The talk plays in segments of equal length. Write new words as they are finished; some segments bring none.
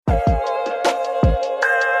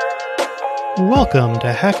Welcome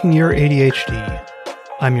to Hacking Your ADHD.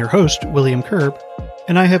 I'm your host, William Kerb,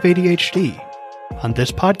 and I have ADHD. On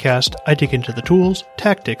this podcast, I dig into the tools,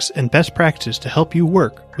 tactics, and best practices to help you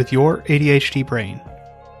work with your ADHD brain.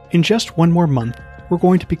 In just one more month, we're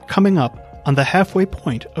going to be coming up on the halfway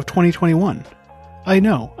point of 2021. I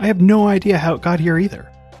know, I have no idea how it got here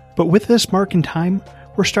either. But with this mark in time,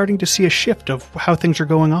 we're starting to see a shift of how things are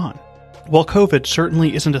going on. While COVID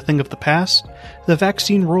certainly isn't a thing of the past, the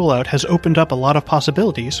vaccine rollout has opened up a lot of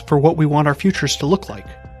possibilities for what we want our futures to look like.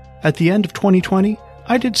 At the end of 2020,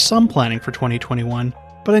 I did some planning for 2021,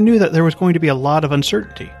 but I knew that there was going to be a lot of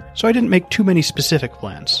uncertainty, so I didn't make too many specific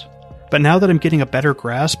plans. But now that I'm getting a better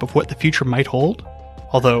grasp of what the future might hold,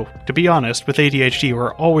 although, to be honest, with ADHD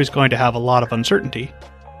we're always going to have a lot of uncertainty,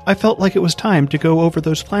 I felt like it was time to go over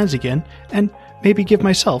those plans again and maybe give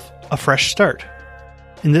myself a fresh start.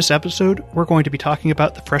 In this episode, we're going to be talking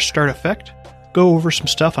about the fresh start effect, go over some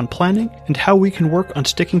stuff on planning, and how we can work on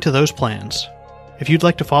sticking to those plans. If you'd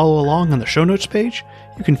like to follow along on the show notes page,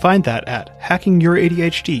 you can find that at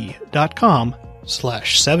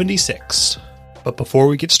hackingYourADHD.com/76. But before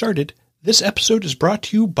we get started, this episode is brought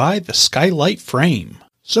to you by the Skylight Frame.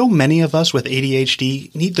 So many of us with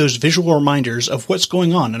ADHD need those visual reminders of what's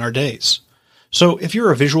going on in our days. So if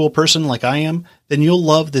you're a visual person like I am, then you'll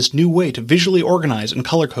love this new way to visually organize and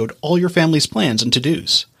color code all your family's plans and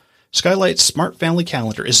to-dos. Skylight's Smart Family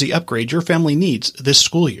Calendar is the upgrade your family needs this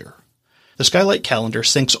school year. The Skylight Calendar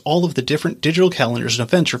syncs all of the different digital calendars and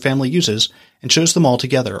events your family uses and shows them all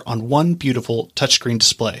together on one beautiful touchscreen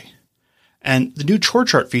display. And the new chore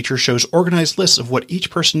chart feature shows organized lists of what each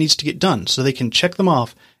person needs to get done so they can check them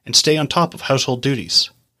off and stay on top of household duties.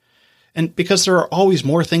 And because there are always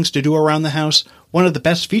more things to do around the house, one of the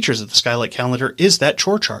best features of the Skylight Calendar is that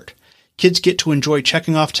chore chart. Kids get to enjoy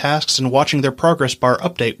checking off tasks and watching their progress bar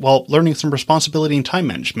update while learning some responsibility and time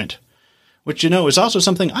management, which is also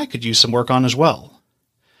something I could use some work on as well.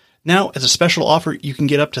 Now, as a special offer, you can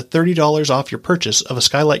get up to $30 off your purchase of a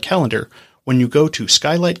Skylight Calendar when you go to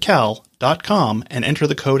skylightcal.com and enter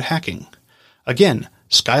the code HACKING. Again,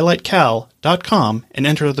 skylightcal.com and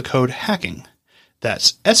enter the code HACKING.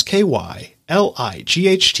 That's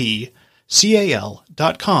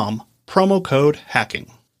skylightcal.com, promo code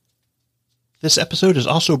HACKING. This episode is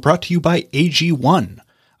also brought to you by AG1.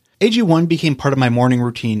 AG1 became part of my morning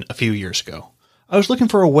routine a few years ago. I was looking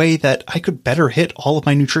for a way that I could better hit all of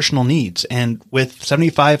my nutritional needs, and with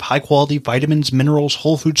 75 high-quality vitamins, minerals,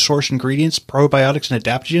 whole food source ingredients, probiotics, and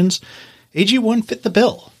adaptogens, AG1 fit the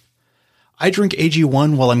bill. I drink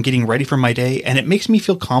AG1 while I'm getting ready for my day, and it makes me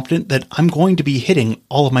feel confident that I'm going to be hitting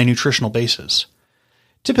all of my nutritional bases.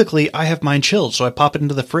 Typically, I have mine chilled, so I pop it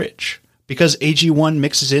into the fridge. Because AG1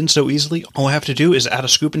 mixes in so easily, all I have to do is add a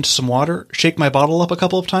scoop into some water, shake my bottle up a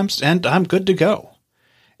couple of times, and I'm good to go.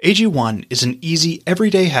 AG1 is an easy,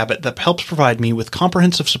 everyday habit that helps provide me with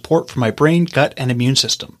comprehensive support for my brain, gut, and immune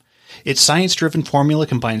system. Its science-driven formula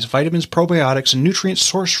combines vitamins, probiotics, and nutrients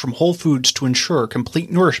sourced from whole foods to ensure complete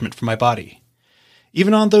nourishment for my body.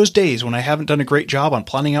 Even on those days when I haven't done a great job on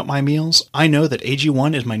planning out my meals, I know that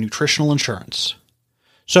AG1 is my nutritional insurance.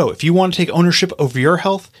 So, if you want to take ownership over your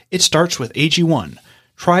health, it starts with AG1.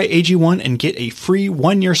 Try AG1 and get a free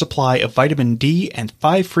 1-year supply of vitamin D and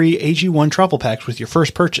 5 free AG1 travel packs with your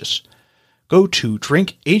first purchase. Go to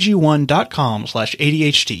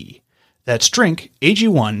drinkag1.com/ADHD. That's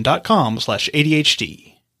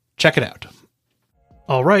drinkag1.com/ADHD. Check it out.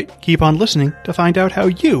 All right, keep on listening to find out how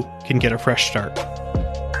you can get a fresh start.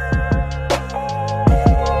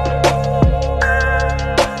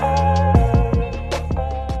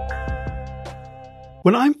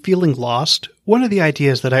 When I'm feeling lost, one of the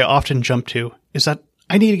ideas that I often jump to is that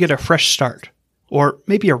I need to get a fresh start, or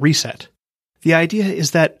maybe a reset. The idea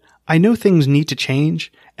is that I know things need to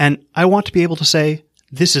change, and I want to be able to say,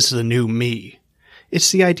 this is the new me.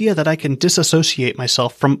 It's the idea that I can disassociate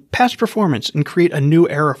myself from past performance and create a new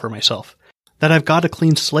era for myself, that I've got a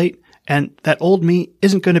clean slate, and that old me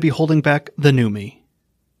isn't going to be holding back the new me.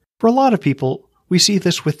 For a lot of people, we see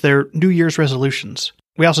this with their New Year's resolutions.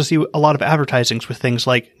 We also see a lot of advertisings with things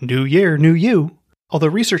like New Year, New You, although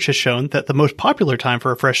research has shown that the most popular time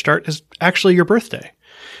for a fresh start is actually your birthday.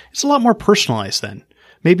 It's a lot more personalized then.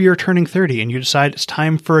 Maybe you're turning 30 and you decide it's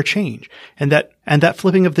time for a change, and that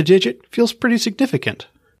flipping of the digit feels pretty significant.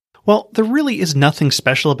 Well, there really is nothing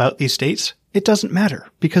special about these dates. It doesn't matter,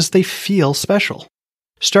 because they feel special.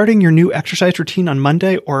 Starting your new exercise routine on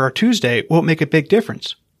Monday or a Tuesday won't make a big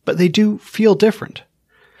difference, but they do feel different.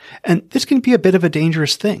 And this can be a bit of a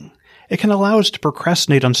dangerous thing. It can allow us to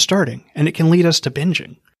procrastinate on starting, and it can lead us to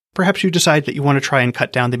binging. Perhaps you decide that you want to try and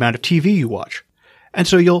cut down the amount of TV you watch, and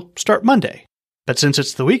so you'll start Monday. But since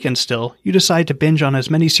it's the weekend still, you decide to binge on as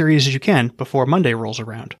many series as you can before Monday rolls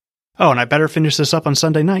around. Oh, and I better finish this up on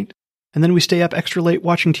Sunday night. And then we stay up extra late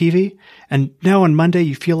watching TV, and now on Monday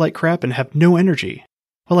you feel like crap and have no energy.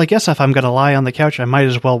 Well, I guess if I'm going to lie on the couch, I might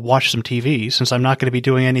as well watch some TV, since I'm not going to be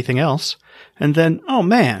doing anything else. And then, oh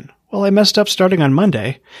man, well, I messed up starting on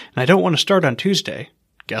Monday, and I don't want to start on Tuesday.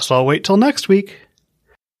 Guess I'll wait till next week.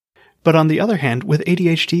 But on the other hand, with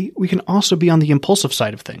ADHD, we can also be on the impulsive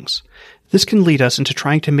side of things. This can lead us into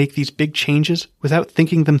trying to make these big changes without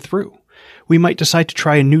thinking them through. We might decide to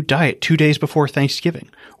try a new diet 2 days before Thanksgiving,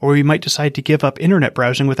 or we might decide to give up internet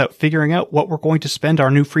browsing without figuring out what we're going to spend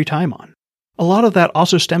our new free time on. A lot of that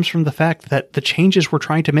also stems from the fact that the changes we're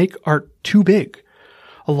trying to make are too big.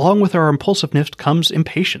 Along with our impulsiveness comes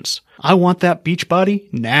impatience. I want that beach body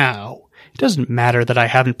now. It doesn't matter that I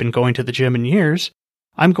haven't been going to the gym in years.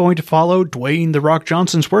 I'm going to follow Dwayne "The Rock"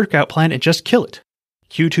 Johnson's workout plan and just kill it.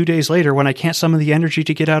 Cue 2 days later when I can't summon the energy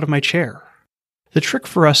to get out of my chair. The trick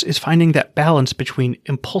for us is finding that balance between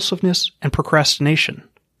impulsiveness and procrastination.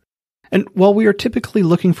 And while we are typically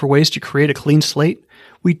looking for ways to create a clean slate,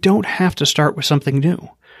 we don't have to start with something new.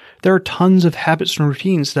 There are tons of habits and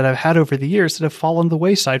routines that I've had over the years that have fallen the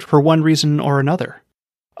wayside for one reason or another.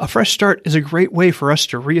 A fresh start is a great way for us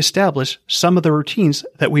to reestablish some of the routines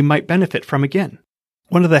that we might benefit from again.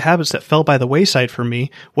 One of the habits that fell by the wayside for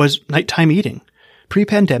me was nighttime eating.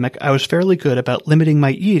 Pre-pandemic, I was fairly good about limiting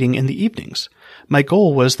my eating in the evenings. My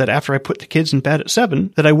goal was that after I put the kids in bed at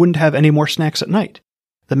 7, that I wouldn't have any more snacks at night.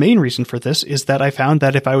 The main reason for this is that I found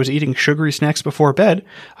that if I was eating sugary snacks before bed,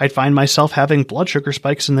 I'd find myself having blood sugar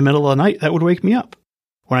spikes in the middle of the night that would wake me up.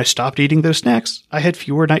 When I stopped eating those snacks, I had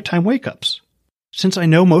fewer nighttime wake-ups. Since I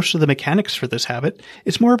know most of the mechanics for this habit,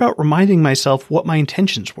 it's more about reminding myself what my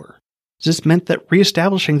intentions were. This meant that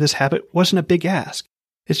reestablishing this habit wasn't a big ask.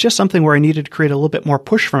 It's just something where I needed to create a little bit more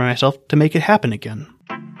push for myself to make it happen again.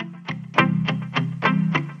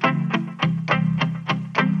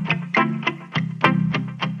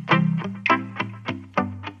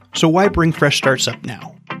 So why bring fresh starts up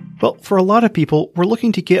now? Well, for a lot of people, we're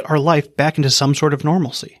looking to get our life back into some sort of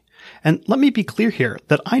normalcy. And let me be clear here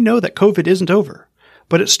that I know that COVID isn't over,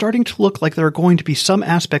 but it's starting to look like there are going to be some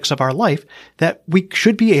aspects of our life that we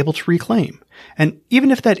should be able to reclaim. And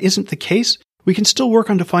even if that isn't the case, we can still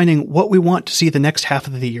work on defining what we want to see the next half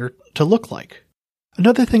of the year to look like.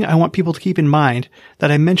 Another thing I want people to keep in mind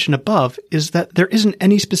that I mentioned above is that there isn't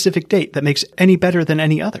any specific date that makes any better than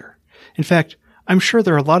any other. In fact, I'm sure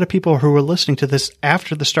there are a lot of people who are listening to this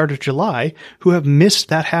after the start of July who have missed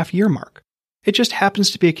that half-year mark. It just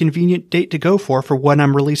happens to be a convenient date to go for when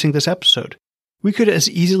I'm releasing this episode. We could as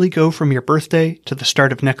easily go from your birthday to the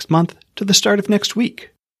start of next month to the start of next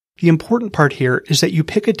week. The important part here is that you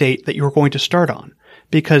pick a date that you're going to start on,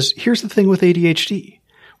 because here's the thing with ADHD.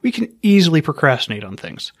 We can easily procrastinate on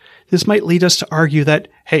things. This might lead us to argue that,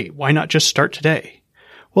 hey, why not just start today?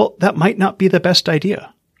 Well, that might not be the best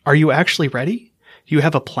idea. Are you actually ready? Do you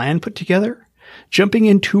have a plan put together? Jumping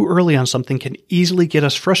in too early on something can easily get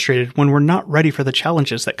us frustrated when we're not ready for the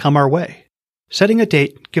challenges that come our way. Setting a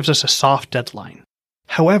date gives us a soft deadline.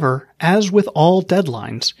 However, as with all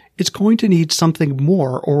deadlines, it's going to need something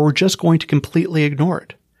more or we're just going to completely ignore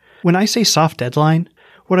it. When I say soft deadline,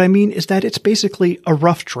 what I mean is that it's basically a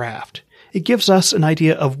rough draft. It gives us an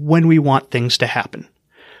idea of when we want things to happen.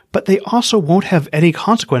 But they also won't have any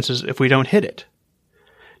consequences if we don't hit it.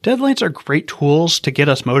 Deadlines are great tools to get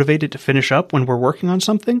us motivated to finish up when we're working on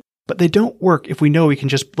something, but they don't work if we know we can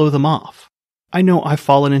just blow them off. I know I've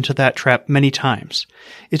fallen into that trap many times.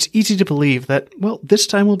 It's easy to believe that, well, this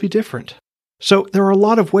time will be different. So there are a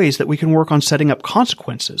lot of ways that we can work on setting up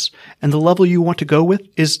consequences, and the level you want to go with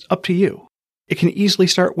is up to you. It can easily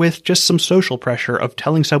start with just some social pressure of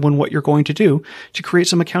telling someone what you're going to do to create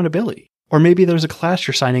some accountability. Or maybe there's a class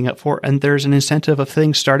you're signing up for and there's an incentive of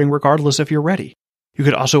things starting regardless if you're ready. You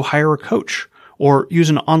could also hire a coach or use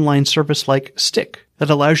an online service like Stick that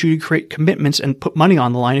allows you to create commitments and put money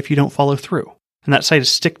on the line if you don't follow through. And that site is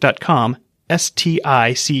stick.com,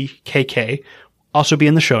 STICKK. Also be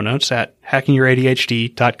in the show notes at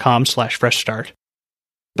hackingYourADHD.com/fresh-start.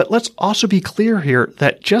 But let's also be clear here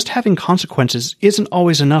that just having consequences isn't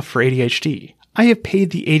always enough for ADHD. I have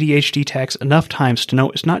paid the ADHD tax enough times to know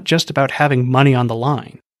it's not just about having money on the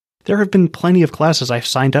line. There have been plenty of classes I've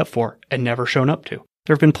signed up for and never shown up to.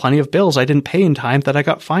 There have been plenty of bills I didn't pay in time that I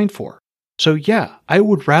got fined for. So yeah, I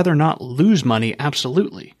would rather not lose money,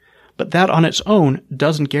 absolutely. But that on its own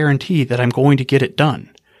doesn't guarantee that I'm going to get it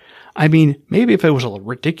done. I mean, maybe if it was a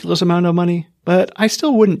ridiculous amount of money, but I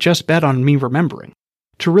still wouldn't just bet on me remembering.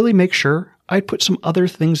 To really make sure, I'd put some other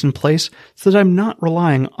things in place so that I'm not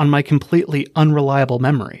relying on my completely unreliable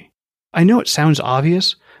memory. I know it sounds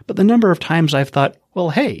obvious, but the number of times I've thought, well,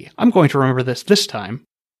 hey, I'm going to remember this time.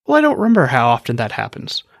 Well, I don't remember how often that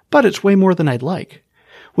happens, but it's way more than I'd like.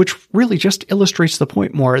 Which really just illustrates the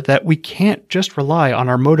point more that we can't just rely on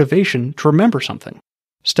our motivation to remember something.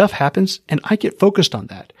 Stuff happens, and I get focused on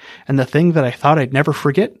that, and the thing that I thought I'd never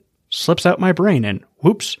forget slips out my brain, and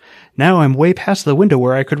whoops, now I'm way past the window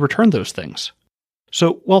where I could return those things.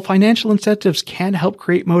 So while financial incentives can help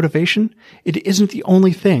create motivation, it isn't the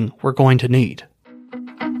only thing we're going to need.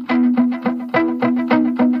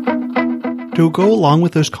 To go along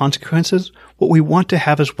with those consequences, what we want to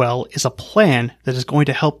have as well is a plan that is going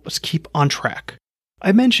to help us keep on track.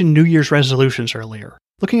 I mentioned New Year's resolutions earlier.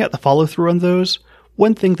 Looking at the follow-through on those,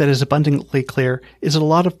 one thing that is abundantly clear is that a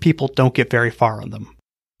lot of people don't get very far on them.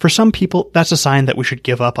 For some people, that's a sign that we should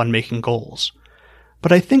give up on making goals.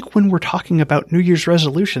 But I think when we're talking about New Year's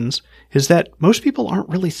resolutions is that most people aren't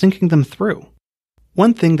really thinking them through.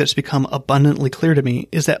 One thing that's become abundantly clear to me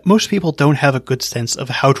is that most people don't have a good sense of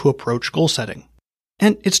how to approach goal setting.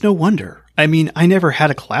 And it's no wonder. I mean, I never had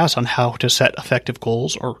a class on how to set effective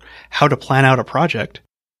goals or how to plan out a project.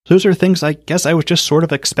 Those are things I guess I was just sort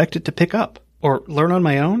of expected to pick up or learn on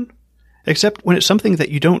my own. Except when it's something that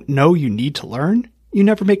you don't know you need to learn, you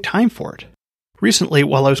never make time for it. Recently,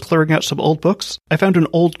 while I was clearing out some old books, I found an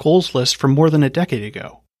old goals list from more than a decade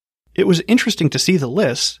ago. It was interesting to see the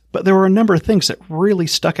list, but there were a number of things that really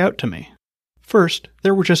stuck out to me. First,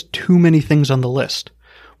 there were just too many things on the list.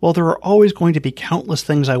 While there are always going to be countless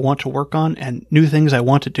things I want to work on and new things I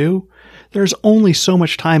want to do, there's only so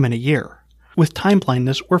much time in a year. With time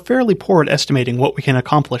blindness, we're fairly poor at estimating what we can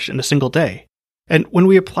accomplish in a single day. And when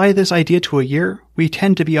we apply this idea to a year, we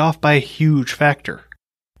tend to be off by a huge factor.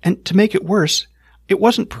 And to make it worse, it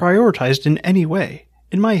wasn't prioritized in any way.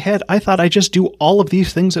 In my head, I thought I'd just do all of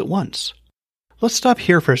these things at once. Let's stop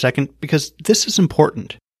here for a second because this is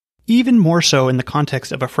important, even more so in the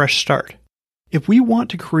context of a fresh start. If we want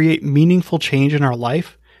to create meaningful change in our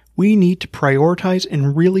life, we need to prioritize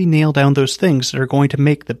and really nail down those things that are going to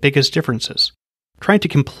make the biggest differences. Trying to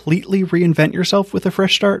completely reinvent yourself with a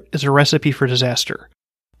fresh start is a recipe for disaster.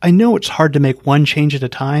 I know it's hard to make one change at a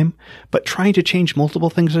time, but trying to change multiple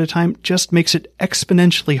things at a time just makes it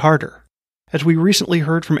exponentially harder. As we recently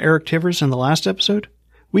heard from Eric Tivers in the last episode,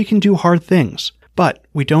 we can do hard things, but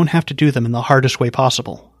we don't have to do them in the hardest way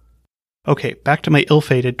possible. Okay, back to my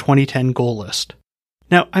ill-fated 2010 goal list.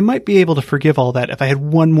 Now, I might be able to forgive all that if I had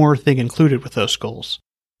one more thing included with those goals,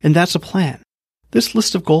 and that's a plan. This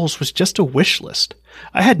list of goals was just a wish list.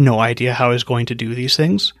 I had no idea how I was going to do these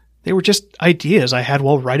things. They were just ideas I had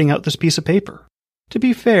while writing out this piece of paper. To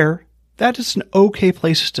be fair, that is an okay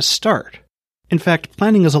place to start. In fact,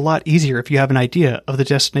 planning is a lot easier if you have an idea of the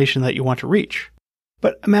destination that you want to reach.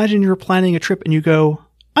 But imagine you're planning a trip and you go,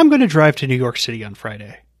 I'm going to drive to New York City on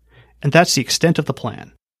Friday. And that's the extent of the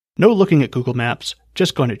plan. No looking at Google Maps,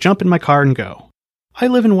 just going to jump in my car and go. I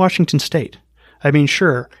live in Washington State. I mean,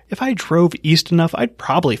 sure, if I drove east enough, I'd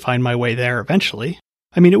probably find my way there eventually.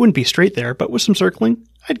 I mean, it wouldn't be straight there, but with some circling,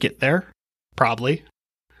 I'd get there. Probably.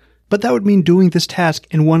 But that would mean doing this task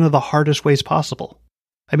in one of the hardest ways possible.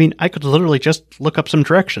 I mean, I could literally just look up some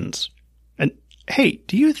directions. And hey,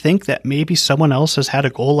 do you think that maybe someone else has had a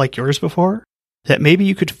goal like yours before? That maybe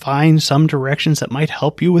you could find some directions that might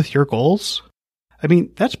help you with your goals? I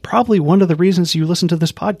mean, that's probably one of the reasons you listen to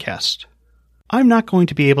this podcast. I'm not going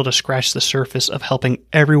to be able to scratch the surface of helping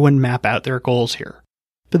everyone map out their goals here.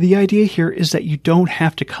 But the idea here is that you don't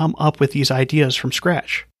have to come up with these ideas from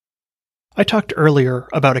scratch. I talked earlier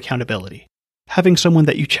about accountability. Having someone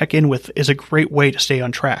that you check in with is a great way to stay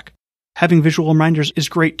on track. Having visual reminders is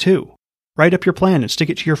great too. Write up your plan and stick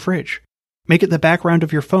it to your fridge. Make it the background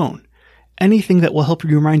of your phone. Anything that will help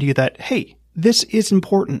you remind you that, hey, this is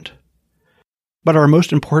important. But our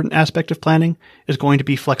most important aspect of planning is going to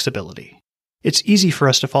be flexibility. It's easy for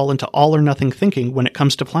us to fall into all or nothing thinking when it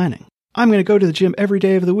comes to planning. I'm going to go to the gym every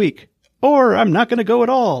day of the week, or I'm not going to go at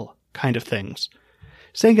all, kind of things.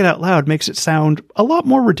 Saying it out loud makes it sound a lot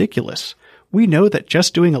more ridiculous. We know that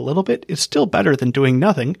just doing a little bit is still better than doing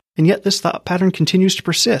nothing, and yet this thought pattern continues to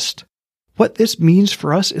persist. What this means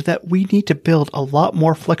for us is that we need to build a lot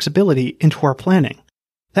more flexibility into our planning.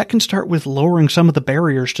 That can start with lowering some of the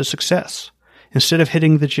barriers to success. Instead of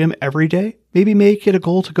hitting the gym every day, maybe make it a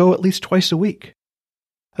goal to go at least twice a week.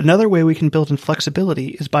 Another way we can build in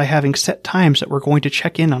flexibility is by having set times that we're going to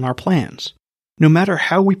check in on our plans. No matter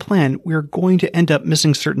how we plan, we're going to end up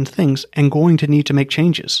missing certain things and going to need to make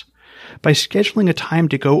changes. By scheduling a time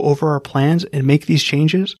to go over our plans and make these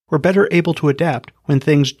changes, we're better able to adapt when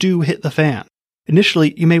things do hit the fan.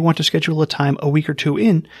 Initially, you may want to schedule a time a week or two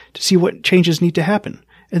in to see what changes need to happen,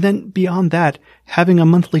 And then beyond that, having a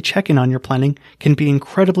monthly check-in on your planning can be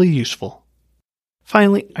incredibly useful.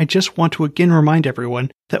 Finally, I just want to again remind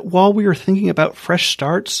everyone that while we are thinking about fresh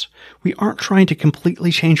starts, we aren't trying to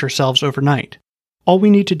completely change ourselves overnight. All we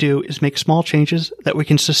need to do is make small changes that we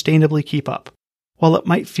can sustainably keep up. While it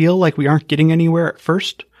might feel like we aren't getting anywhere at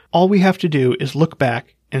first, all we have to do is look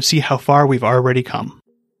back and see how far we've already come.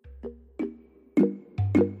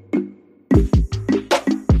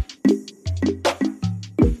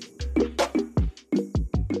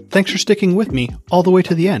 Thanks for sticking with me all the way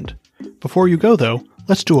to the end. Before you go, though,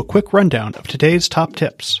 let's do a quick rundown of today's top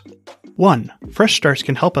tips. 1. Fresh starts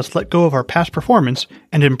can help us let go of our past performance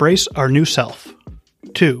and embrace our new self.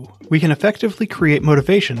 2. We can effectively create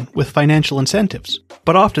motivation with financial incentives,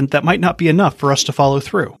 but often that might not be enough for us to follow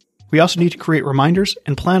through. We also need to create reminders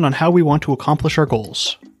and plan on how we want to accomplish our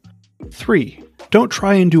goals. 3. Don't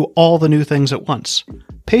try and do all the new things at once.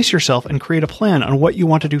 Pace yourself and create a plan on what you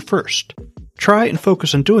want to do first. Try and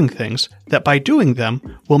focus on doing things that by doing them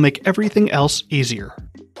will make everything else easier.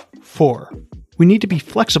 4. We need to be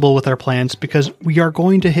flexible with our plans because we are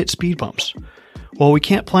going to hit speed bumps. While we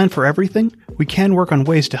can't plan for everything, we can work on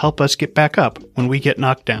ways to help us get back up when we get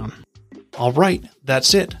knocked down. Alright,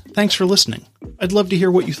 that's it. Thanks for listening. I'd love to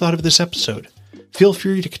hear what you thought of this episode. Feel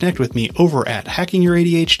free to connect with me over at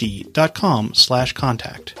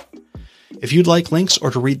hackingYourADHD.com/contact. If you'd like links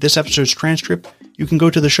or to read this episode's transcript, you can go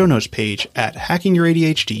to the show notes page at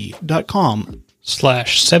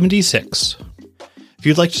hackingYourADHD.com/76. If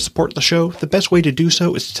you'd like to support the show, the best way to do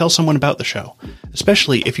so is to tell someone about the show,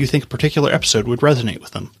 especially if you think a particular episode would resonate with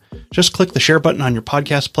them. Just click the share button on your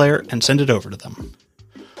podcast player and send it over to them.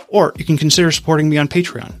 Or you can consider supporting me on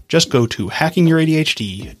Patreon. Just go to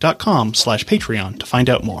hackingYourADHD.com/Patreon to find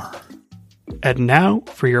out more. And now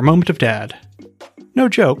for your moment of dad. No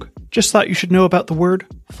joke, just thought you should know about the word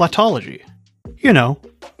flatology. You know,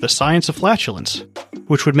 the science of flatulence,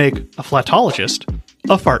 which would make a flatologist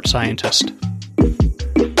a fart scientist.